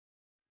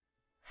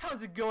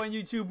How's it going,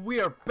 YouTube?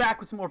 We are back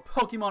with some more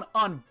Pokemon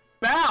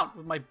Unbound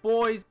with my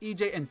boys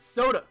EJ and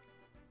SoDa.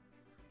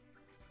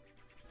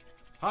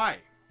 Hi.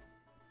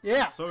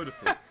 Yeah. SoDa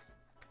FiiZz.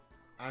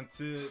 And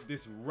to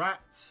this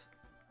rat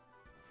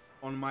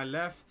on my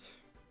left,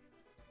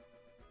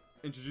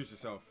 introduce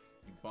yourself,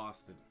 you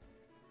bastard.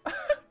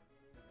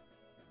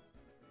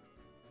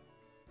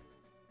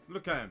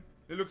 Look at him.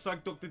 It looks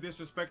like Dr.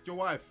 Disrespect your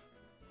wife.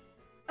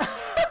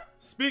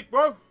 Speak,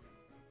 bro.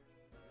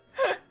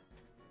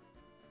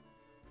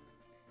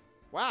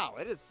 Wow,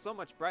 it is so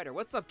much brighter.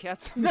 What's up,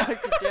 cats? I'm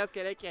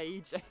ElectricJazzcat, aka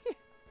EJ.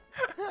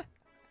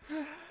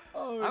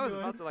 Oh, I was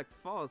about to like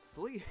fall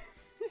asleep.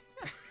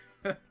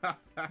 That's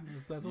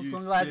what You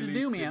some lads silly,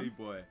 do, silly man.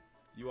 boy.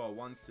 You are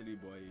one silly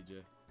boy,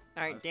 EJ.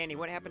 All right, That's Danny,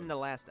 what right, happened in bro.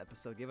 the last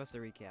episode? Give us a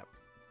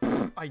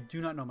recap. I do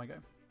not know, my guy.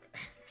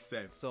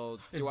 Same. So,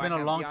 It's do been I a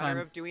have long the honor time.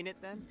 of doing it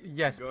then?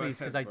 Yes, Go please,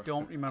 because ahead, I bro.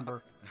 don't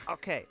remember.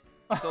 Okay.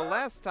 So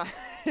last time,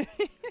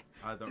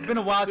 I don't It's been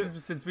a while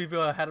since we've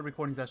had a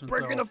recording session.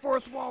 breaking So. the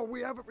fourth wall.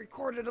 We haven't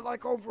recorded in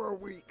like over a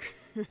week.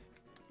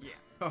 Yeah.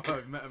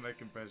 Oh, meta make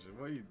impression.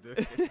 What are you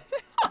doing?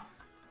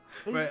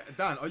 Wait,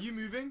 Dan, are you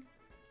moving?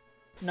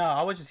 No,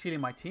 I was just healing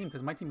my team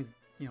because my team is,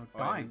 you know, Oh,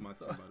 dying. it's my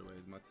so. team, by the way.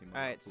 It's my team.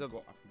 Alright, I so-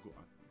 forgot.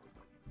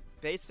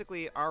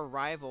 Basically, our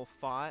rival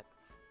fought.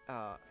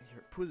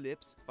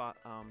 Pulips fought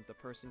the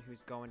person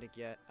who's going to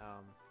get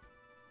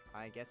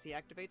I guess he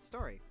activates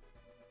story.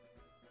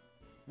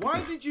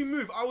 Why did you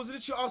move? I was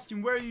literally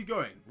asking, where are you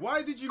going?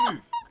 Why did you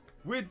move?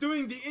 We're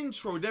doing the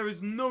intro. There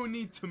is no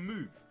need to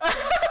move.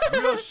 We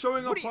are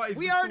showing our parties.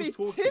 We we're already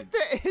still did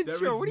talking. the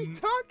intro. What are you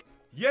talking?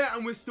 Yeah,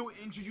 and we're still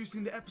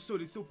introducing the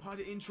episode. It's still part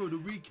of the intro, the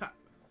recap.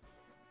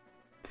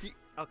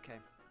 Okay.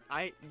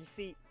 You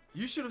see,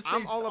 You should have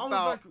I'm stayed. all I was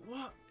about- like,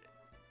 what?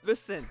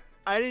 listen.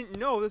 I didn't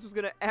know this was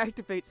gonna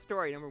activate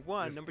story. Number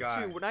one. This Number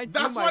guy. two. When I do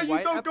That's my why you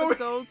white don't go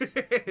episodes,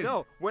 in.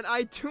 no. When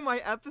I do my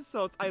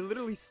episodes, I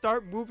literally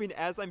start moving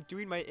as I'm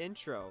doing my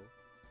intro.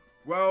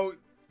 Well,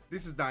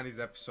 this is Danny's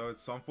episode,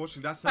 so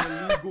unfortunately that's an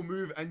illegal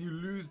move, and you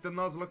lose the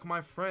Nuzlocke,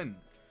 my friend.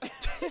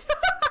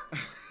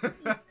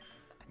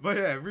 But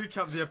yeah,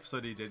 recap the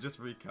episode, EJ. Just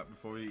recap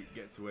before we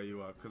get to where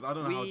you are, because I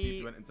don't know how deep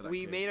you went into that.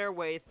 We cave. made our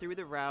way through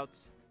the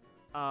routes,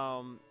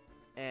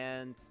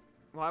 and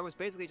well, I was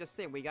basically just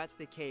saying we got to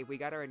the cave, we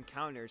got our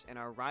encounters, and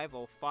our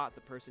rival fought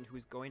the person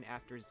who's going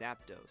after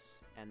Zapdos,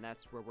 and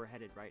that's where we're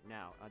headed right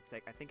now. It's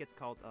like I think it's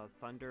called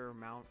Thunder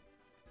Mount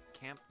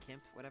Camp,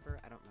 whatever.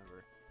 I don't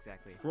remember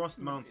exactly. Frost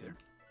Mountain.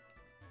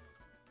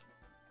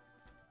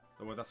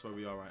 Oh, well, that's where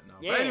we are right now.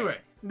 Yeah.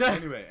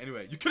 But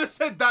anyway, you could have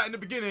said that in the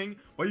beginning,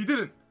 but you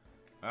didn't.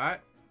 All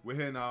right, we're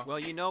here now. Well,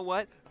 you know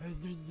what?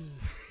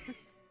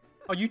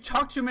 Oh, you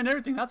talked to him and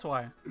everything. That's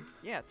why.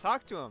 Yeah,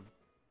 talk to him.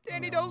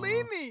 Danny, don't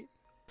leave me.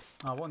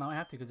 Oh well, now I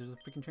have to because there's a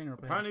freaking trainer up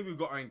ahead. Apparently, we've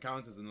got our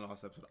encounters in the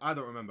last episode. I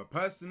don't remember.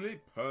 Personally,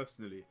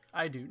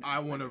 I do. I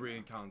want a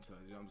re-encounter.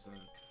 You know what I'm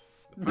saying?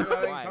 The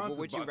Why? What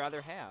would you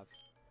rather have?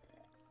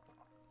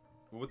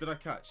 What did I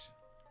catch?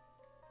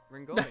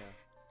 Ringolia.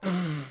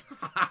 That's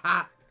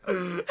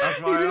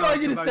He why just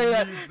wanted you to say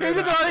that. He He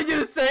just wanted you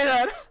to say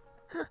that.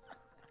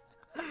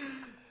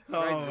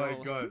 Oh my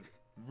Roll. god.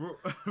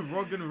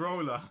 Rog and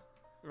Roller.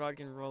 Rock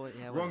and roll it,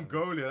 yeah. whatever.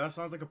 Rongolia. That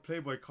sounds like a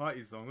Playboy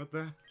Carti song. What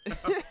the?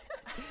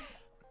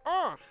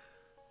 Oh!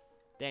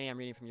 Danny, I'm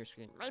reading from your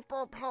screen. My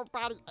poor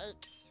body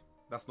aches.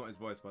 That's not his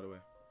voice, by the way.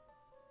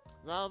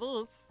 Yeah, it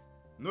is.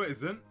 No, it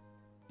isn't.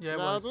 Yeah, it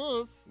Yeah, was. it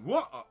is.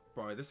 What?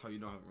 Bro, this is how you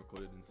know I haven't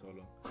recorded in so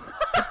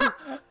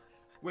long.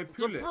 Wait,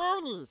 Pulip.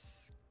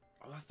 Jabronis!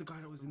 Oh, that's the guy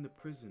that was in the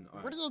prison.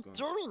 Alright, What are you go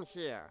on. doing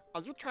here?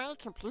 Are you trying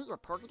to complete your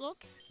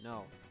Pokédex?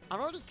 No. I've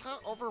already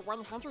caught over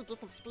 100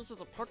 different species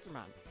of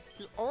Pokemon.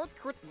 The old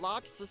Kurt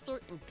Log sister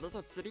in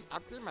Blizzard City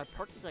upgraded my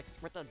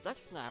Pokédex with a deck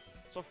snap,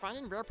 so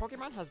finding rare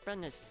Pokemon has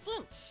been a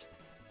cinch.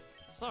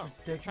 So, you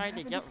Deck trying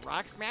to snap get is-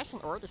 Rock Smash in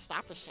order to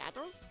stop the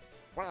shadows?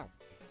 Well,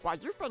 while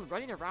you've been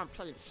running around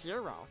playing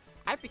hero,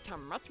 I've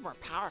become much more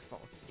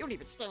powerful. You don't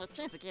even stand a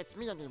chance against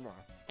me anymore.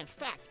 In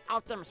fact,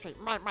 I'll demonstrate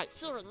my might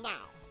here and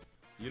now.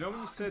 You know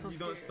when you said so you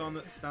don't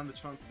scared. stand a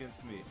chance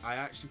against me? I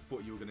actually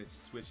thought you were gonna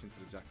switch into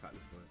the Jazzcat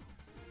first.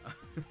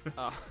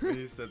 Oh. When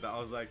you said that, I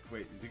was like,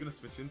 wait, is he gonna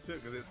switch into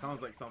it? Because it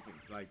sounds like something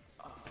like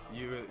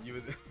you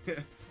would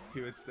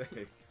he would say.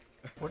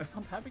 What does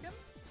Hump have again?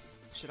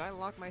 Should I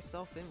lock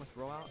myself in with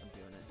roll out? I'm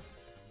doing it.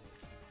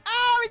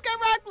 Oh, he's got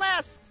Rock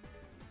Blast!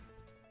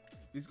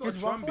 He's got a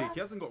His Rock Trumbeak. Blast? He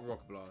hasn't got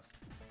Rock Blast.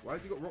 Why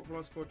has he got Rock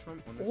Blast for a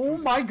Trump on this? Oh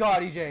Trumbeak? my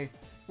God, EJ.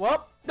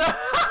 Well.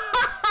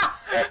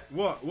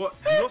 What? What?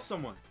 You lost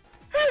someone.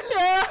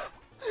 Yeah.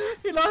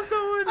 He lost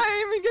someone. I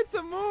didn't even get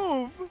to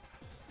move!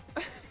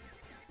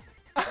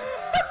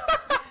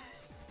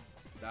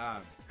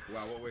 Damn. Wow,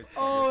 what way to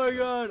Oh my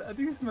God, I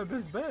think this is my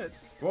best bet.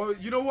 Well,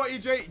 you know what,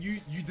 EJ?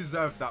 You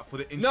deserve that for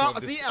the intro No,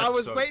 of this see, I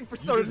was episode. waiting for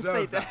You Soda to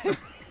say deserve that.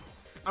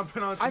 I'm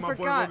pronouncing I my boy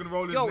forgot. Rogan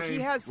Roller's Yo,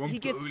 name. he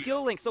gets Rongolia.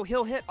 skill link, so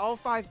he'll hit all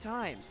 5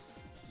 times.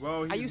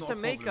 Well, he's I used not to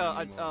make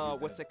problem anymore.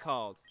 He's what's dead. it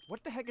called?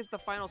 What the heck is the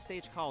final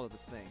stage called of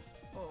this thing?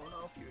 Oh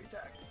no, Fury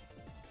Attack.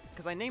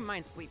 Because I named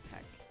mine Sleep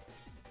Peck.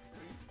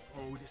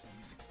 Oh, this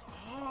music's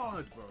hard.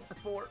 mud, bro. That's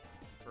 4.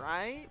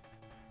 Right?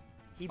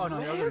 He Oh no, that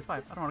was already lived?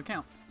 5. I don't want to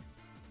count.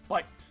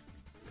 Bite.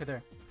 Okay,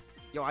 there.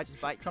 Yo, I just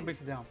bite Trump you.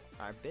 beats it down.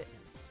 I bit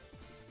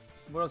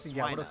him. What else you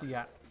got? What else Swine you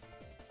got?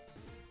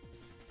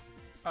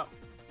 Oh.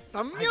 The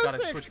I gotta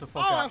music! switch the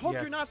fuck Oh, I out, hope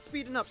yes. you're not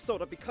speeding up,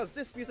 SoDa, because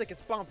this music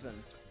is bumping.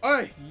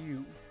 Hey!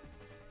 You.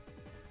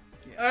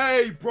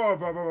 Hey,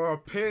 bro.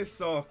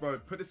 Piss off, bro.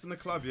 Put this in the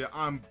club, yeah?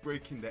 I'm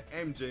breaking the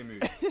MJ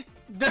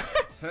move.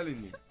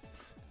 Telling you.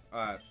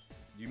 Alright.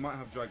 You might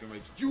have Dragon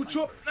Rage. Jewel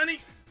Chop, Nanny!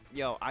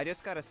 Yo, I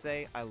just gotta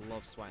say, I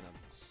love Swinub.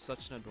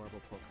 Such an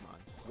adorable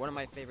Pokemon. One of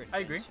my favorite I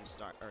agree. Gen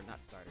 2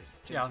 not starters,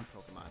 Gen Yeah. 2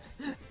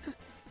 Pokemon.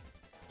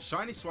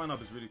 Shiny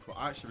Swinub is really cool.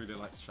 I actually really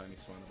like the Shiny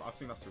Swinub. I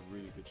think that's a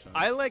really good shiny.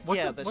 I like, What's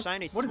yeah, it- the what-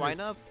 shiny what is it?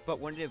 Swinub, but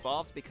when it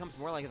evolves, it becomes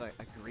more like a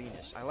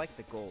greenish. I like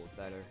the gold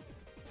better.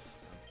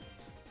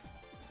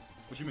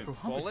 What do you mean? Bro,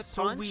 Hump Bullet is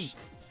so Punch? weak.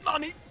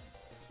 Nani?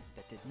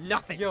 That did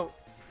nothing. Yo,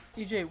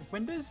 EJ,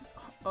 when does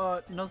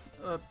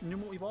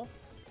Numo evolve?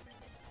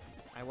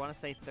 I want to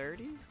say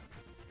 30?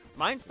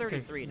 Mine's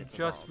 33 and it's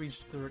just evolved.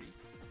 reached 30.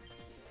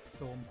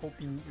 So I'm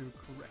hoping you're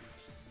correct.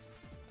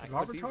 I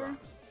could be Larvitar?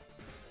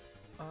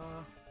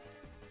 wrong.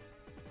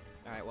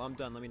 Alright, well, I'm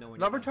done. Let me know when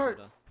you're done, Larvitar,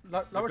 SoDa.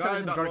 The Larvitar guy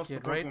isn't that dark lost the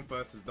yet, Pokemon right?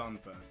 first is done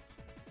first.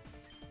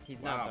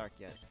 He's Wow. not dark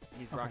yet.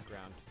 He's Okay. rock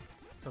ground.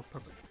 So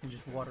perfect. And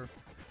just water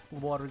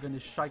gonna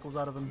shikles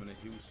out of I'm him. gonna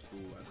heal stall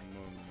at the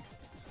moment.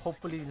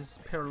 Hopefully this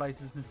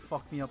paralyzes and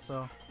fuck me up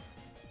though.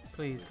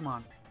 Please, come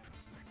on.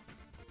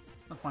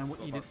 That's fine. We'll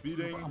Stop eat our it.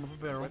 speeding. I'm a What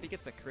barrel. if he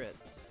gets a crit?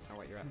 Oh,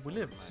 wait, you're at We full,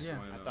 live, never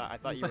mind. yeah. I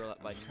thought It's you like-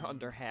 were like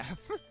under half.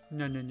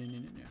 No.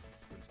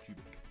 Prince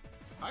Cubic.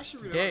 I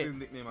actually really Dead. like the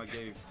nickname I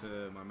gave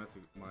to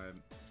my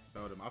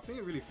Beldum. I think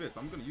it really fits.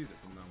 I'm gonna use it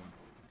from now on.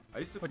 I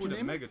used to What call you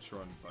them name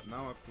Megatron, but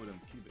now I call them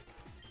Cubic.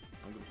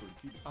 I'm gonna call them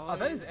Cubic. Oh,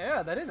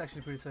 that is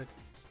actually pretty sick.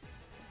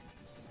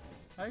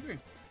 I agree.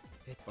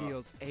 It Wow.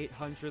 deals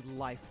 800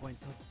 life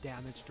points of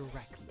damage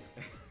directly.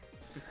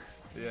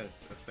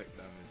 Yes, effect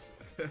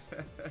damage.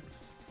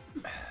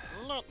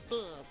 Not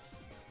bad.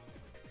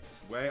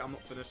 Wait, I'm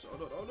not finished.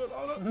 Hold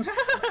on.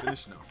 I'm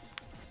finished now.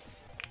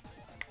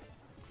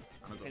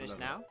 And I got Finish 11.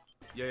 now?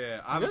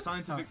 Yeah. I have a Good?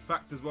 scientific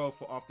fact as well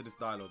for after this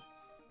dialogue,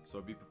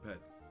 so be prepared.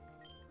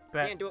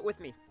 Bet. Dan, do it with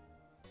me.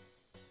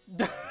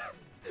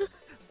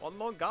 On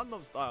no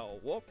Gundam style.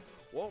 Whoop,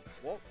 whoop,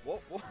 whoop,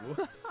 whoop,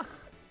 whoop.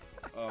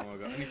 Oh my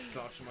god, I need to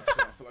start from my chair.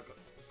 I feel like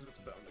this looks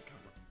better on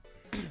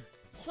the camera.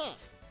 Heh.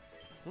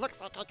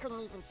 Looks like I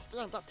couldn't even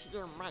stand up to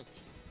your might.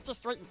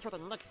 Just wait until the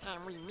next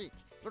time we meet.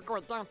 You're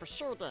going down for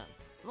sure then.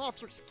 Now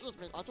if you excuse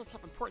me, I just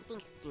have important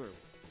things to do.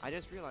 I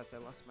just realized I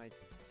lost my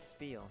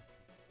spiel.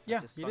 Yeah,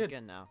 Just you sunk did.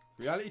 in now.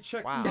 Reality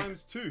check Wow.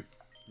 times 2.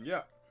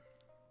 Yeah.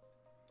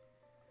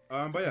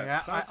 But Okay, yeah,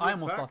 I scientific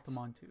almost fact, lost them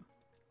on too.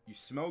 You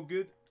smell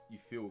good, you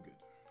feel good.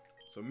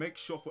 So make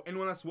sure, for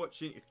anyone that's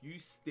watching, if you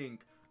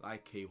stink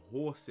like a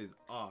horse's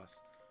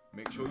ass,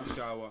 make sure you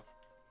shower,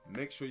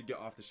 make sure you get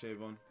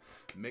aftershave on,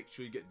 make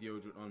sure you get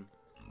deodorant on.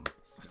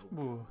 Smell good,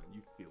 Ooh. man.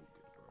 You feel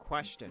good, bro. I'm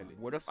Question. telling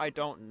What you, if I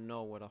don't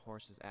know what a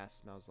horse's ass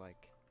smells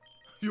like?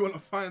 You want to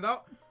find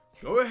out?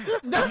 Go ahead.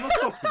 I'm not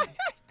stopping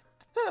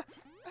you.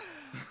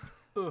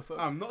 Oof,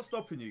 I'm not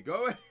stopping you.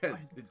 Go ahead.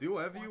 Do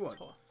whatever you want.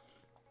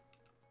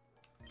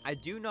 I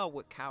do know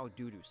what cow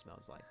doo-doo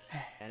smells like.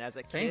 And as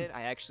a Same. kid,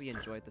 I actually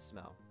enjoyed the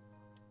smell.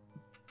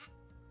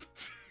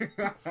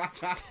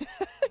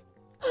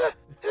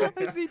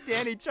 I see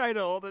Danny trying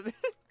to hold it.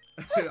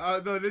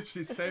 No,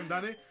 literally, same,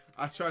 Danny.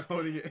 I tried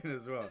holding it in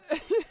as well.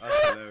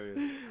 That's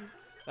hilarious.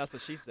 That's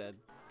what she said.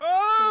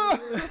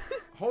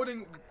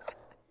 Holding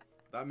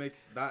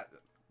that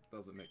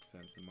doesn't make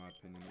sense in my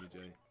opinion,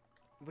 EJ.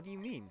 What do you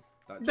mean?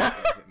 That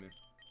joke hit me.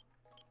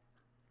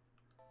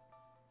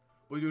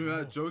 Well, you know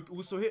that joke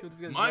also hit So this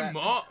guy's my rat.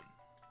 mom.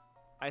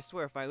 I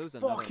swear, if I lose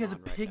another Fuck, he has a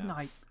one right pig now-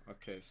 night.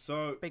 Okay,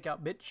 so Fake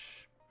out,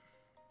 bitch.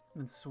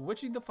 And then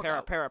switching the fuck Para,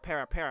 out.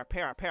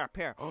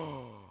 para.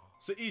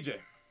 so EJ,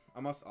 I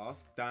must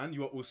ask, Dan,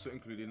 you are also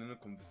included in the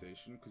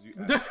conversation because you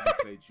actually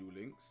played Duel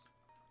Links.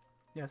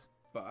 Yes.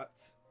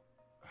 But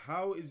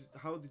how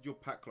did your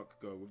pack lock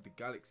go with the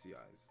Galaxy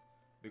Eyes?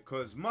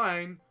 Because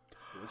mine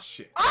was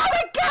shit. Oh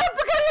my god, I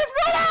forgot his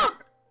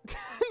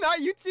rollout!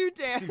 Not you too,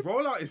 Dan. See,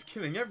 rollout is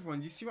killing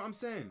everyone. You see what I'm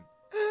saying?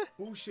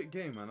 Bullshit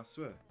game, man. I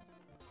swear.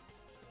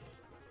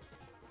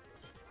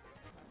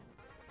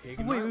 Wait.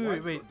 Why has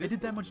it got It this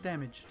did that much Pokemon?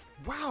 damage.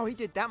 Wow, he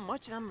did that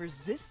much and I'm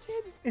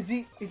resisted? Is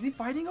he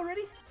fighting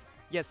already?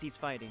 Yes, he's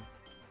fighting.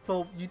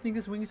 So you think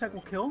this wing attack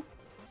will kill?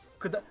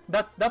 Cause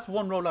that's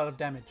one rollout of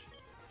damage.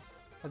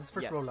 That's his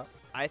first Yes. rollout.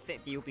 I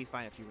think he'll be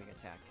fine if you wing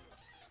attack.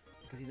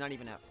 Because he's not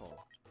even at full.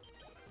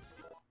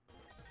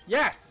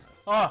 Yes.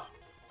 Oh.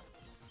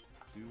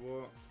 Do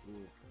what?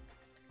 Ooh.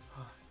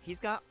 He's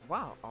got,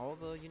 wow, all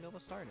the Unova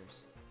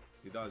starters.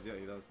 He does, yeah,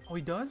 he does. Oh,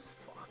 he does.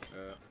 Fuck.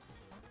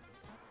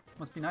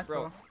 Must be nice,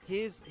 Bro, bro.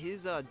 his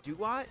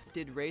Duat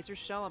did Razor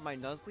Shell on my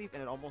Nuzleaf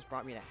and it almost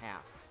brought me to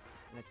half.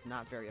 And it's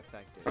not very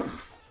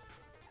effective.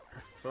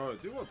 Bro,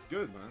 do what's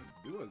good, man.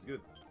 Do what's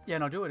good. Yeah,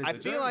 no, do it. I The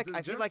feel Gen- like the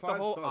I feel Gen like the 5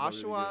 whole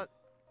stars are really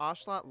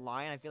Oshawott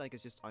line I feel like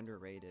is just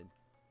underrated.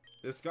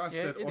 This guy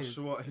said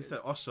Oshawott. He said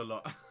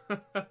Oshawott. Did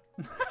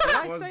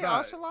I What's say that?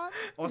 Ocelot?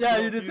 Yeah,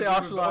 you did say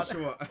fusing with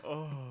Oshawott.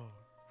 Oh.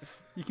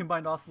 You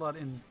combined Ocelot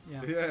and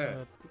Yeah.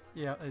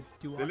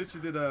 Duo. They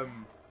literally did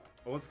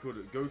what's it called?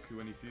 Goku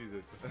when he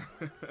fuses.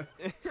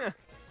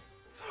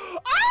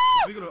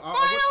 Speaking of, I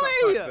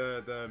watched that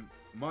fight, the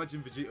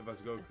Majin Vegeta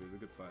vs Goku is a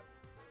good fight,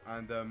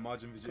 and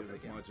Majin Vegeta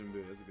vs Majin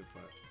Buu is a good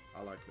fight.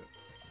 I liked it.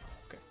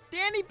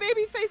 Danny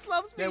Babyface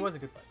loves me. Yeah, it was a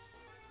good fight.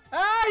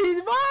 Ah, he's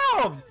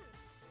evolved!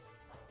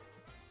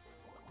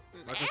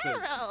 Like I said,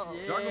 Arrow!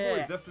 Dragon Ball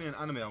is definitely an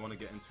anime I want to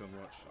get into and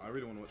watch. I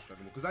really want to watch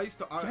Dragon Ball because I used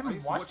to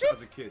haven't watch it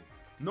as a kid.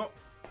 Not.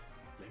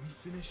 Let me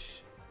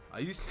finish. I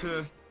used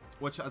to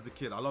watch it as a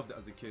kid. I loved it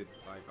as a kid.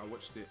 Like I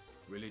watched it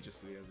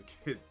religiously as a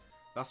kid.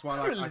 That's why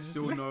like I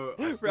still know.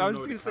 I was just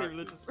gonna say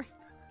religiously.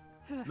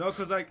 No,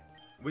 because like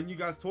when you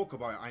guys talk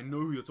about it, I know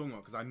who you're talking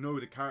about because I know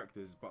the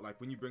characters. But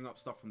like when you bring up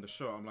stuff from the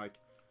show, I'm like,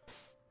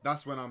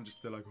 that's when I'm just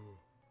still like, oh,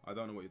 I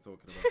don't know what you're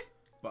talking about.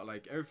 But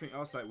like everything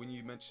else, like when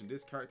you mentioned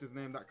this character's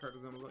name, that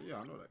character's name, I was like, yeah,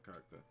 I know that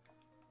character.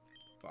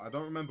 But I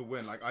don't remember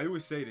when. Like I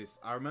always say this.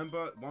 I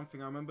remember one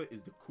thing I remember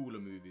is the Cooler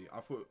movie. I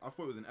thought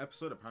it was an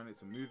episode. Apparently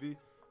it's a movie.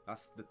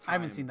 That's the time. I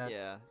haven't seen that.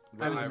 Yeah,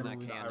 I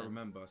I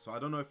remember. So I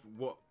don't know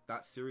what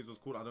that series was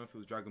called. I don't know if it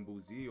was Dragon Ball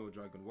Z or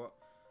Dragon what.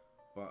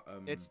 But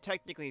it's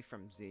technically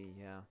from Z.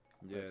 Yeah.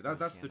 Yeah,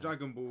 that's the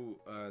Dragon Ball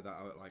that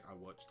I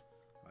watched.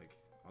 Like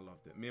I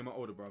loved it. Me and my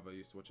older brother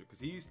used to watch it because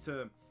he used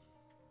to.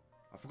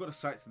 I forgot the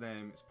site's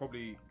name. It's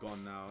probably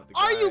gone now. The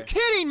Are you guy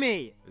kidding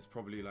me? It's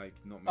probably like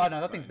not. Oh no, that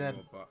that thing's dead.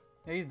 But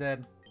Yeah, he's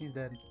dead. He's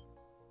dead.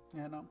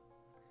 Yeah, no.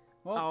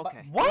 Well, Oh,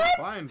 okay. What?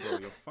 you're fine, bro.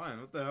 You're fine.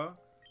 What the hell?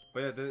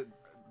 But yeah,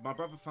 my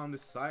brother found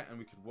this site and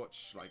we could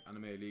watch like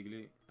anime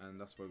illegally, and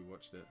that's where we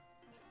watched it.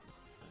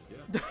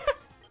 And, yeah.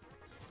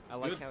 I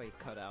like Good. how he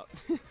cut out.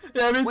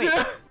 Yeah, me Wait,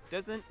 too.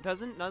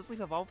 doesn't Nuzleaf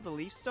evolve with the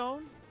Leaf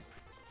Stone?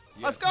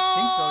 Yes. Let's go!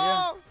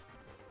 I think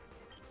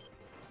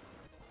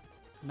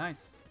so,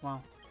 Nice.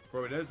 Wow.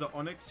 Bro, there's an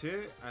Onyx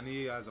here, and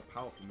he has a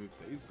powerful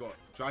moveset. He's got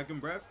Dragon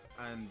Breath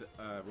and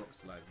Rock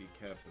Slide. Be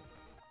careful.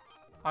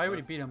 I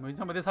already beat him. Are you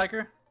talking about this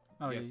hiker?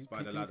 Oh, Yes, you, by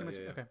can the you see ladder, my yeah,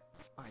 speed? yeah. Okay.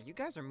 Wow, you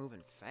guys are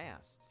moving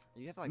fast.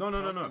 You have like No.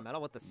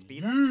 metal with the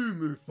speed. up? You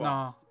move No.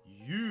 fast.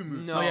 You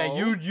move No. Oh fast.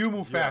 yeah, you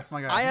move fast, Yes.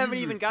 my guy. I You haven't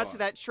even move got fast. to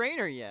that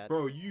trainer yet.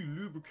 Bro, you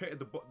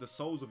lubricated the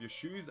soles of your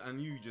shoes,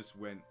 and you just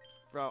went.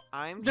 Bro,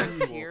 I'm You just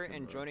walking, here bro.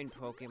 enjoying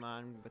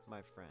Pokemon with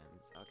my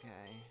friends,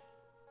 okay?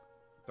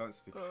 Don't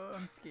speak.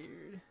 I'm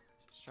scared.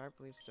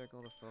 Sharply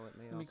circle the foe, it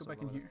may Let me also go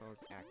back in lower the here.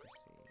 foe's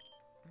accuracy.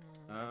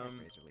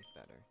 Razor Leaf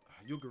better.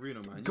 You're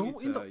Garino, man. Go You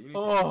need in to, the- you need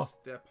Oh. to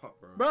step up,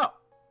 bro. Bro!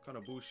 What kind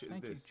of bullshit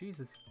Thank is you, this?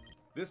 Jesus.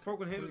 This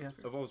Pokemon here Really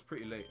happy. evolves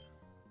pretty late.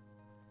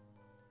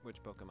 Which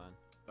Pokemon?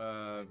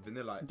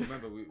 Vanilla.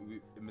 Remember, we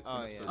in between Oh,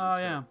 yeah. episodes, Oh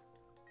we yeah. said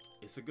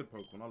it's a good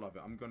Pokemon. I love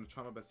it. I'm gonna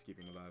try my best to keep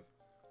him alive.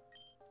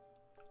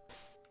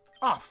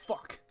 Oh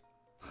fuck.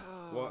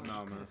 What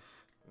now, man?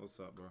 What's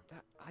up, bro?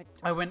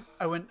 I went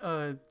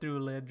through a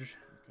ledge.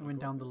 I went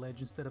down the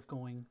ledge instead of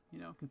going,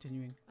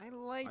 continuing. I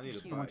like I need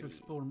a I want to Right.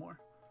 explore more.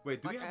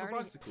 Wait, do we Like, I have a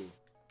already- bicycle?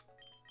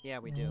 Yeah,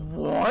 we do.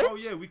 What? Oh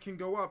yeah, we can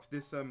go up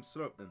this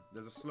slope. Then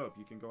there's a slope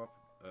you can go up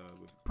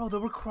with. Bro, there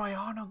were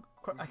Cryono.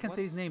 I can't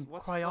say his name.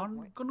 What's slope?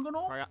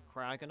 Cryogonal?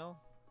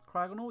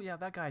 Cryogonal? Yeah,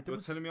 that guy. There You're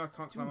was, telling me I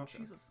can't climb dude, up there?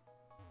 Jesus.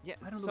 Yeah,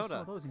 I don't know some of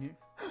SoDa. those in here.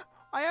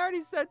 I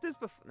already said this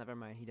before. Never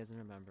mind, he doesn't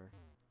remember.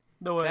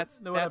 No, what? That's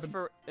no, what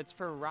happened? it's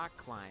for rock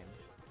climb.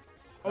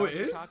 Oh, What it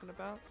you're is? talking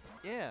about?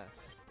 Yeah.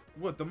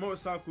 What? The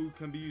motorcycle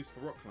can be used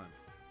for rock climb?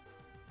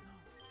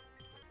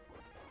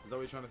 Is that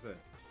what you're trying to say?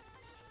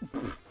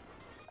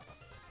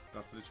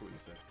 That's literally what you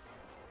said.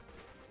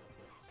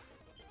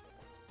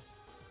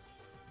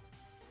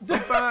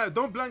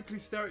 Don't blankly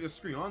stare at your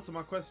screen. Answer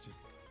my question.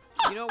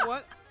 You know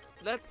what?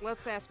 Let's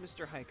ask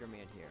Mr.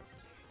 Hikerman here.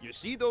 You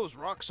see those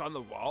rocks on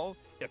the wall?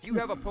 If you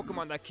have a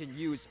Pokemon that can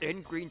use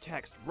in green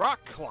text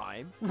rock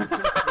climb, you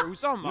can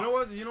cruise on You know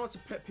what? You know what's a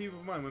pet peeve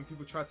of mine when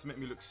people try to make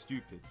me look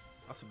stupid.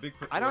 That's a big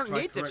pet. I don't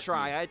Try need to correct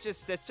try. me. It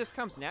just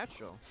comes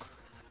natural.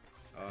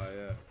 Oh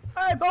yeah.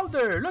 Hey,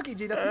 Boulder! Look,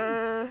 EJ,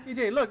 that's me.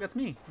 EJ, look, that's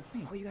me. That's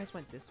me. Oh, you guys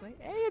went this way?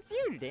 Hey, it's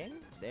you, Danny.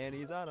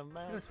 Danny's on a I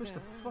mountain. gotta switch the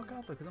fuck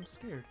out though, because I'm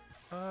scared.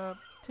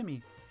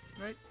 Timmy,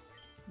 right?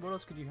 What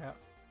else could you have?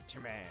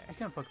 Timmy. You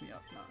can't fuck me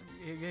up. No,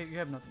 you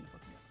have nothing to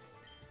fuck me up.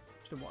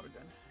 Just a water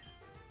gun.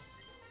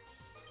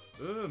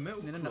 Metal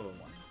And then another Claw.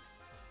 one.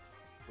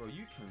 Bro,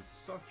 you can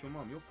suck your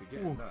mom. You're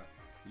forgetting Ooh. that.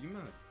 Are you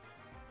mad?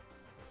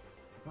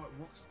 But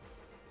rocks.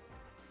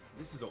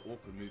 This is an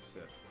awkward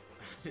moveset.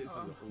 This is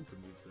an awkward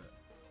moveset.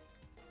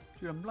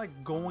 Dude, I'm like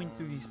going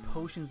through these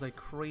potions like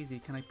crazy.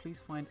 Can I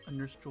please find a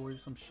nurse Joy or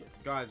some shit?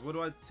 Guys, what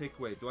do I take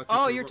away? Do I take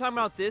Oh, away you're rock talking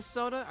slide? about this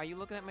SoDa? Are you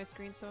looking at my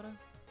screen, SoDa?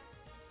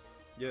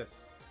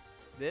 Yes.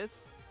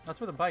 This? That's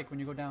for the bike when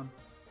you go down.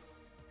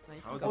 No,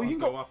 you How can do go I you can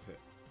go go- up it?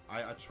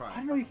 I I tried.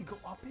 didn't know you could go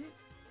up it.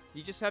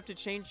 You just have to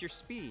change your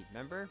speed.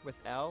 Remember, with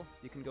L,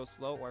 you can go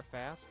slow or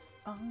fast.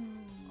 Oh.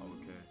 Oh,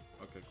 okay.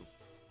 Okay, cool.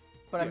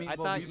 But I Yeah, mean, I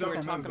well, thought we you still were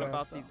can talking progress,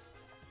 about though. these.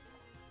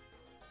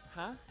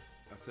 Huh?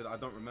 I said I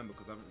don't remember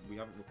because we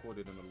haven't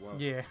recorded in a while.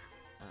 Yeah.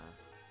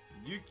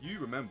 you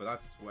remember.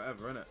 That's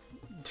whatever, innit?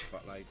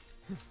 But like,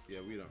 yeah,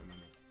 we don't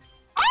remember.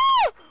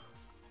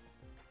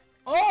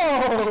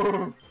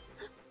 Oh!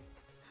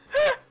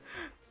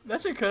 That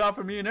should cut out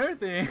for me and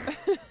everything.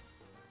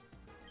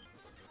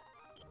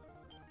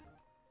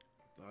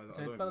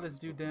 Let's battle this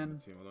dude then.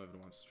 I don't even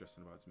want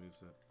stressing about his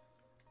moveset.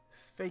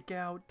 Fake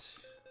out.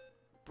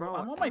 Bro,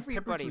 I want my Pepper to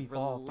everybody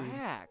evolve, dude.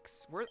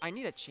 relax. I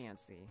need a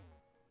Chansey.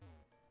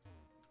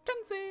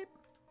 Chansey!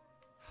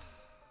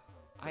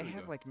 I There we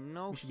have go. like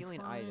no We should be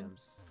healing fine.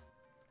 items.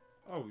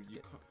 Oh, Let's you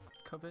get- can't.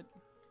 Covet.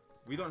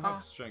 We don't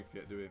have strength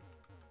yet, do we?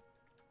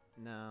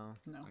 No.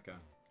 No. Okay.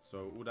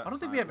 So all that. I don't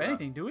think time, we have all that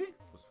anything, do we?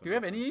 was for Do we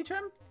have nothing. any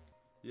HM?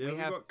 Yeah, We we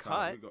have got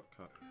cut. We got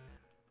cut.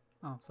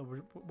 Oh, so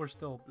we're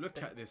still. Look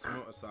there. at this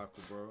motorcycle,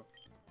 bro.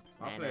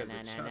 Na I na play as na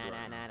a na chat na right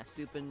na now. na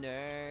super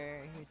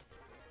nerd.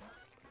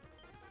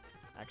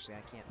 Actually,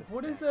 I can't. This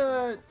What is bad 'cause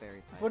I'm also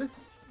fairy type. What is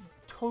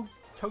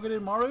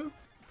Togedemaru?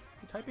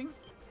 You typing?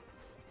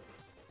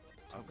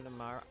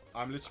 Togedemaru?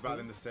 I'm literally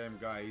battling the same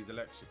guy. He's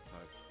electric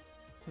type.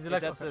 Is Is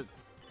like that the?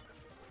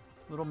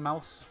 little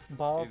mouse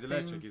ball He's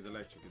electric. thing? He's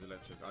electric. He's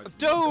electric.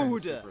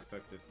 Dude! Super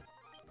effective.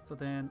 So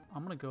then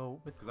I'm gonna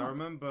go with. Because I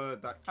remember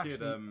that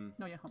kid Actually,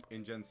 no, yeah, hump.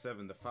 in Gen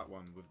 7, the fat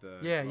one with the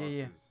Yeah, glasses.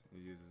 yeah. He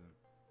uses them.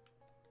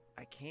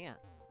 I can't.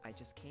 I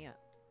just can't.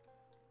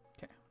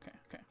 Okay.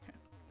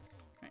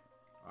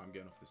 I'm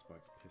getting off this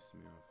bike. It's pissing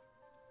me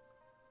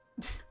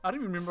off. I don't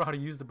even remember how to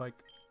use the bike.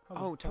 Oh,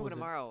 how was it?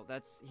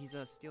 Togedemaru. He's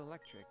a steel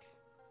electric.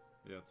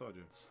 Yeah, I told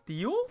you.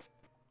 Steel?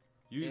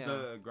 Use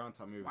Yeah. a ground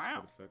type move. Wow. It's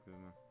quite effective,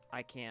 man.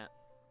 I can't.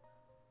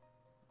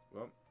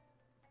 Well,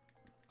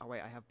 Oh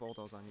wait, I have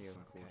bulldoze on it's you.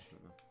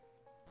 unfortunate,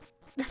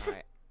 man. Okay.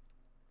 Alright.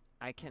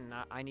 I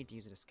cannot. I need to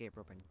use an escape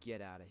rope and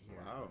get out of here.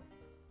 Wow.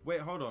 Wait,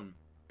 hold on.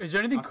 Is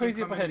there anything I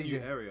crazy think up I'm in ahead, a new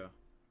EJ? area.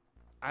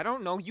 I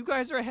don't know. You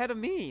guys are ahead of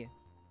me.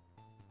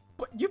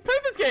 But you played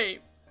this game.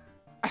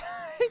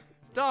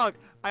 Dog,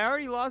 I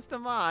already lost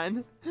him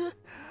on.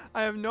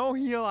 I have no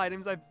heal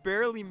items. I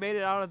barely made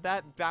it out of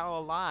that battle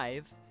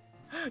alive.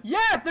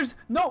 Yes, there's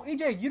no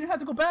EJ. You didn't have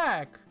to go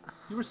back.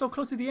 You were so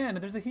close to the end, and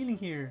there's a healing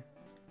here.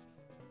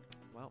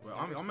 Well, Well,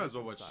 ever I might as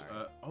well since watch. I'm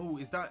sorry. Oh,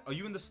 is that? Are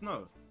you in the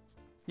snow?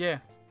 Yeah.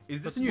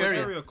 Is That's this a new what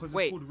area. area? Because it's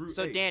Wait, called Route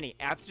so 8. Danny,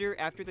 after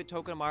the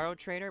Togedemaru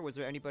trainer, was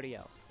there anybody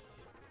else?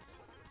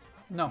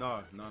 No.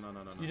 No.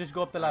 You just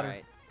go up the ladder.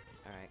 Alright,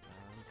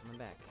 I'm coming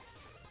back.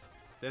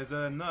 There's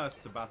a nurse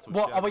to battle.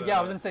 Well, She oh, has wait, yeah,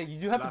 I was a- gonna say you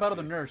do have to battle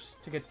the Flaffy. nurse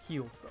to get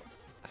heals,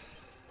 though.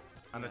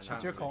 and a Yeah,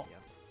 chance. your call.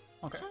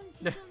 Yeah. Okay.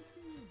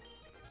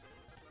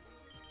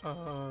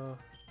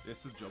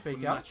 This is job Fake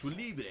for out? Natural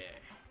Libre.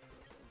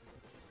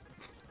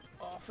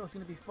 Oh, Phil's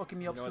gonna be fucking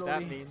me You up know what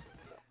slowly. that means?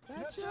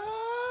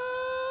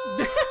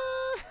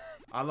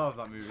 I love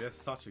that movie. It's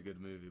such a good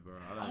movie, bro.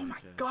 I don't Oh even my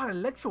care. god,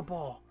 Electro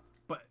Ball.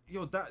 But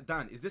yo,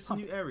 Dan, is this a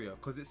new area?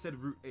 Because it said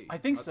Route 8. I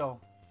think so.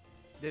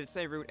 Did it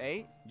say Route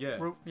 8? Yeah.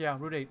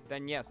 Route 8.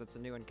 Then yes, that's a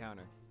new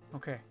encounter.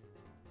 Okay.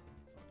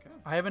 Okay.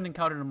 I haven't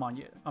encountered him on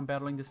yet. I'm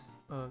battling this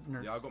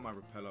nurse. Yeah, I got my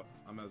rappel up.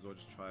 I might as well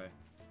just try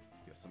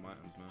get some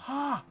items, man.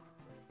 Ha!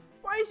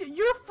 Why is it?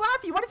 You're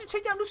Flaffy. Why did you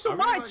take down so I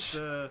really much?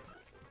 like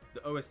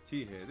the OST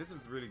here. This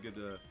is a really good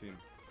theme.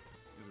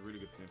 It's a really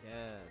good theme.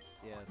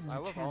 Yes. Oh, I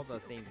love all the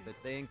Chansey, themes that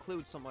they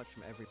include so much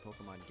from every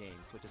Pokemon game,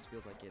 so it just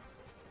feels like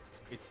it's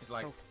It's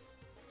like, so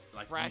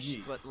like fresh,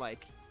 unique. but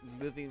like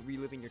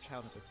reliving your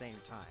childhood at the same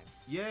time.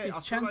 yeah, Is I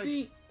feel Chansey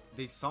like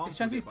they sampled is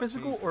Chansey it, but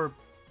physical changed it.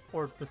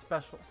 or the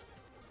special?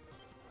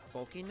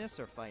 Bulkiness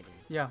or fighting?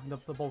 Yeah, the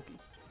bulky.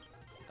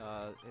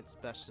 It's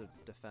special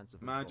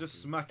defensive. Man, just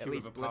smack At it with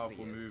least a powerful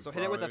Blissey is. move. So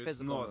hit it with bro. a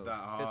physical It's not move. that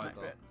hard.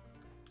 Physical. Alright,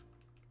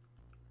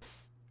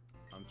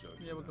 I'm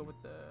joking. Yeah, we'll go man.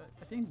 with the.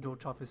 I think Dual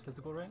Chop is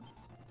physical, right?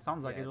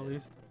 Sounds like Yeah, it at it is.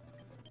 least.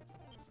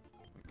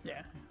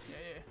 Yeah.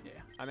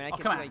 I mean, I Oh,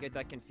 can come see why on. you get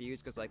that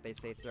confused because like they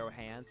say throw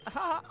hands. Where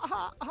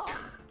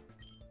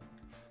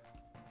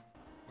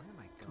am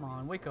I going? Come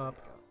on, wake up.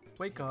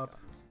 Wake Here we up. go.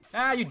 This is-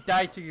 Ah, you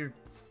died to your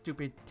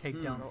stupid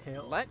takedown No,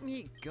 hill. let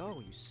me go,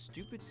 you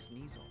stupid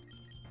Sneasel.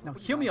 Now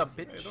Nobody heal me up, likes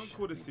you. bitch. Hey, don't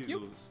call the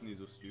You-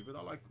 Sneasel stupid.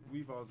 I like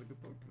Weavile as a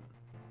good Pokemon.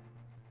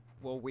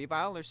 Well,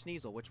 Weavile or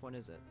Sneasel? Which one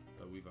is it?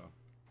 Weavile.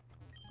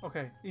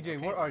 Okay, EJ,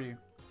 Okay. where are you?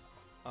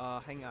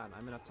 Hang on.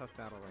 I'm in a tough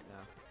battle right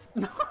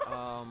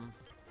now.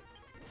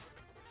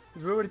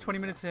 We're already 20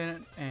 minutes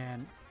in,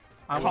 and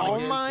I Calm want to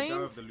get, mind? The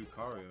guy with the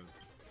Lucario.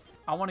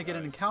 I want to get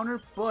an Yikes.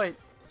 encounter, but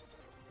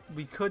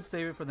we could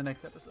save it for the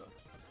next episode.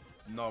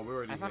 No, we're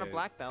already I found a here.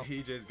 black belt.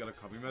 EJ's gonna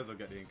come. We might as well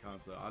get the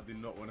encounter. I do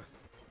not want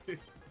to.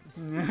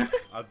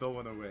 I don't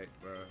want to wait,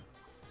 bro.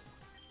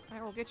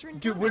 I will get your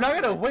Dude, we're not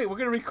gonna wait. We're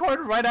gonna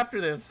record right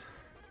after this.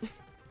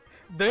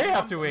 They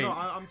have to wait. No,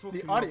 I'm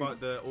talking more audience. about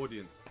the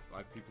audience,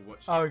 like people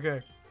watching. Oh,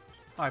 okay.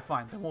 All right,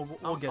 fine. Then we'll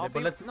get I'll it. But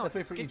be- let's no,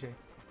 wait for get- EJ.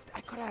 I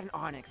could have had an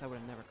Onyx. I would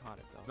have never caught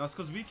it though. No, it's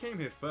because we came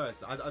here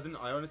first. I didn't.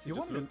 I honestly You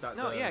just wanted- looked at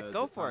No, the. yeah,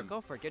 go the for it. time.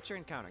 Go for it. Get your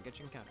encounter. Get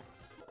your encounter.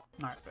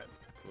 All right, bet.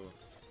 Cool.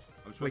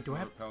 I'm just Wait, waiting do I for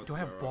have my rappel do I to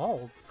have wear off.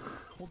 balls?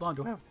 Hold on,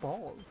 do I have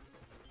balls?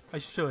 I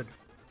should.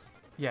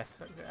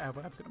 Yes, I have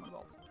a good amount of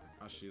balls.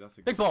 Actually, that's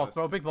a Big good balls,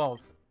 bro. question. Big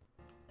balls.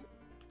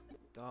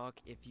 Dog,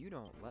 if you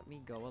don't let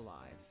me go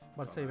alive.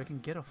 About to say, if I can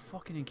get a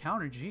fucking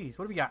encounter, jeez.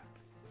 What do we got?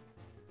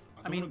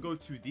 I don't want to go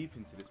too deep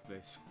into this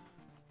place.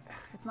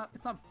 It's not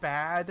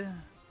bad.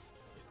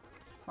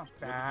 It's not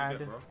bad. What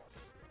did you get,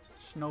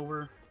 bro?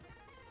 Schnover.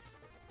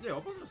 Yeah,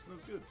 Obama's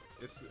good.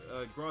 It's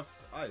grass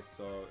ice,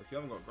 so if you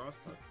haven't got grass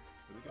type,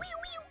 there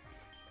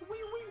we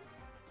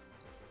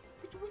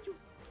go.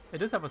 It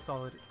does have a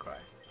solid cry.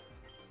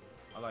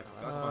 I like it.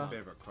 That's my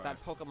favorite cry.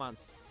 That Pokemon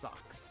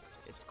sucks.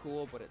 It's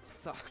cool, but it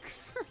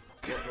sucks.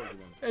 What Pokemon?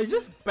 It's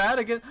just bad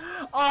again.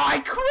 Oh, I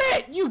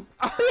crit! You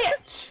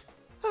bitch!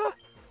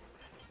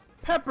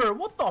 Pepper,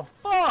 what the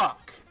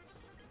fuck?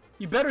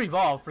 You better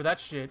evolve for that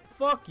shit.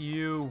 Fuck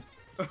you.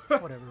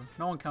 Whatever.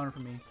 No encounter for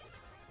me.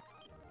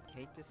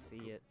 Hate to see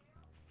it.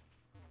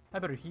 I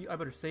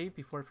better save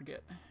before I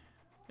forget.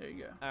 There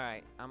you go.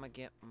 Alright, I'm gonna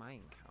get my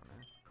encounter.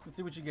 Let's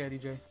see what you get,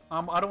 EJ. I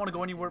don't want to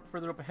go anywhere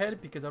further up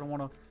ahead because I don't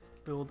want to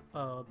build.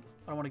 I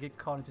don't want to get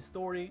caught into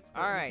story.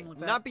 or Alright, anything like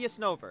that. not be a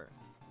Snover.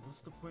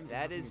 What's the point?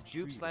 That of is having a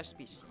tree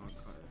dupe/species. if you can't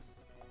cut it?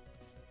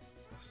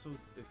 That's so.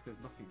 If there's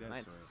nothing there,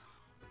 Nice. sorry.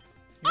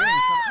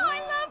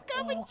 I love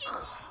Gummy.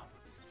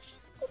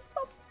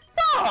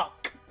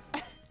 Fuck!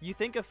 You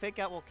think a fake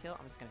out will kill?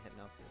 I'm just gonna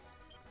hypnosis.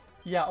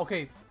 Yeah.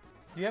 Okay.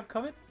 Do you have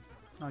covet?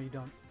 No, you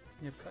don't.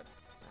 You have cut.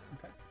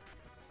 Okay.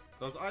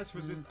 Does ice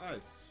resist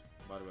ice?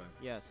 By the way,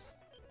 Yes.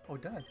 Oh,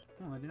 it does.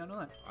 Oh, I did not know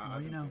that. I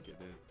you didn't know. think it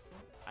did.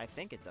 I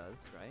think it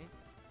does,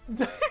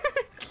 right?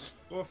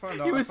 We'll find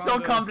out. He was so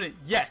confident.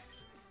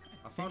 Yes.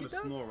 I found a it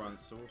does? Snorunt,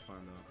 so we'll find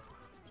out.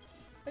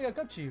 Hey, I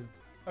got you.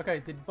 Okay.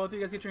 Did both of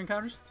you guys get your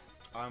encounters?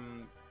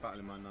 I'm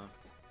battling mine now.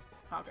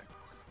 Okay.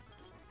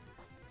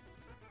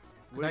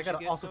 What I did you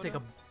gotta get, also SoDa? take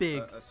a big,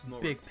 A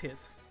Snorunt. big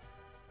piss.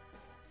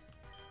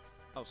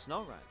 Oh, Snow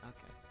Run.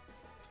 Okay.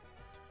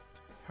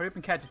 Hurry up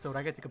and catch it, SoDa.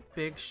 I gotta take a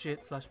big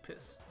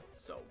shit/piss.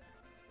 So.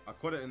 I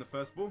caught it in the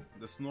first ball.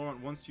 The Snorunt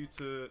wants you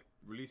to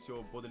release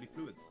your bodily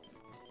fluids.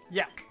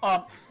 Yeah.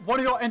 One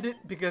of y'all end it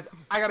because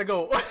I gotta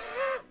go.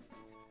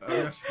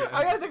 I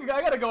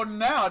gotta go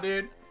now,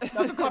 dude. That's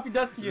what coffee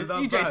does to you. Is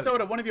that EJ, bad?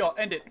 SoDa, one of y'all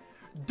end it.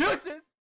 Deuces.